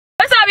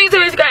What's up,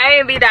 YouTube? It's your girl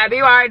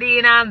AMB.BYRD,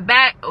 and I'm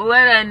back with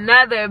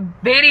another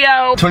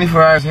video.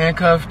 24 hours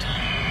handcuffed.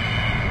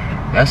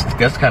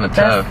 That's kind of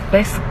tough.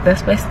 That's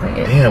basically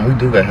it. Damn, we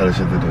do got hella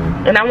shit to do.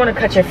 And I want to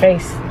cut your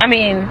face. I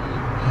mean,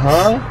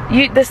 huh?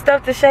 The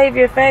stuff to shave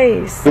your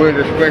face. We're in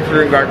the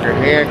spectrum, got your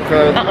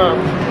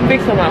handcuffed.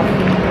 Fix them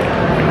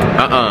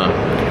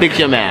out. Fix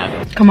your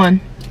mouth. Come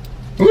on.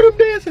 Who them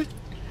dancing?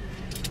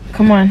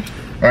 Come on.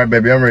 All right,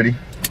 baby, I'm ready.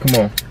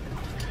 Come on.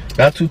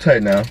 Not too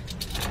tight now.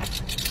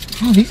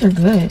 Oh, these are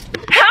good. How the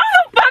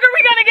fuck are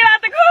we gonna get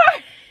out the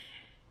car?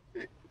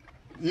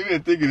 You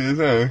didn't think of this,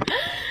 huh?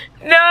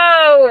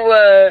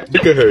 No.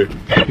 Look at her.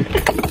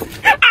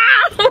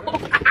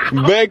 Ow!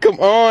 Man, come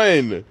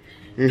on.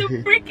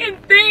 The freaking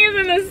thing is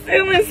in the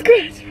ceiling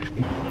scratch.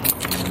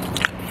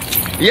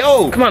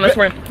 Yo. Come on, let's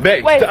run.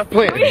 Babe, wait, stop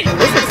playing. This is so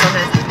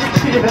nasty.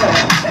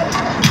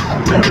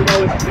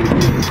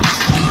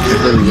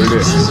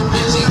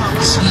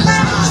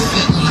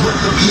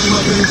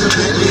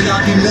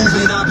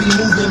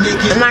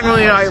 I'm not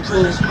gonna eat all your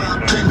food.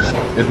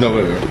 It's no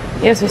better.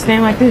 Yes, we're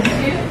staying like this.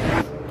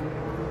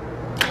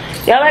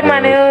 Y'all like my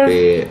nails?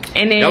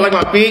 And then y'all like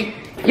my feet?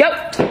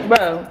 Yup,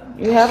 bro.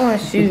 You have on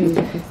shoes,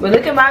 but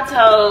look at my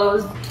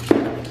toes.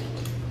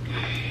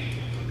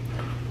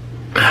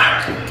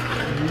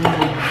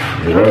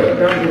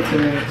 Don't get too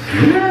much.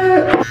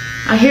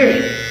 I hear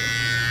it.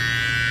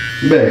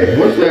 Babe,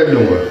 what's that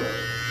doing?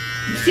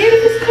 See if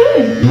it's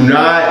cutting. Do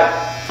not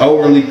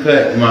overly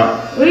cut my.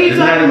 What are you it's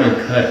talking? not even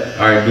cut.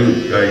 Alright,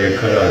 yeah,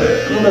 cut all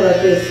that. I'm gonna go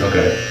like this.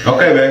 Okay.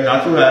 Okay, babe,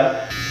 not too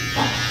high.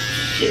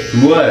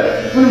 What?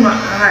 What am I?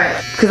 Alright.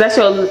 Cause that's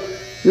your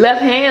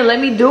left hand. Let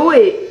me do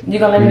it. You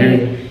gonna let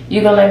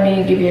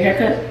me give you a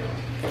haircut?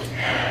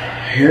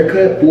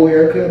 Haircut? Full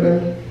haircut,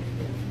 baby?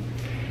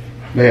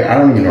 Man, I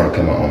don't even know how to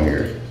cut my own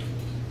hair.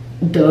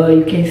 Duh,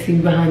 you can't see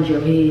behind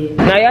your head.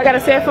 Now y'all gotta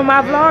say it for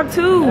my vlog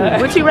too.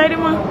 What you rated,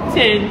 Mom?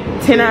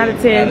 10. 10 out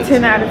of 10.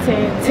 10 out of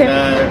 10. 10.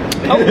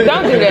 Oh,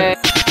 don't do that.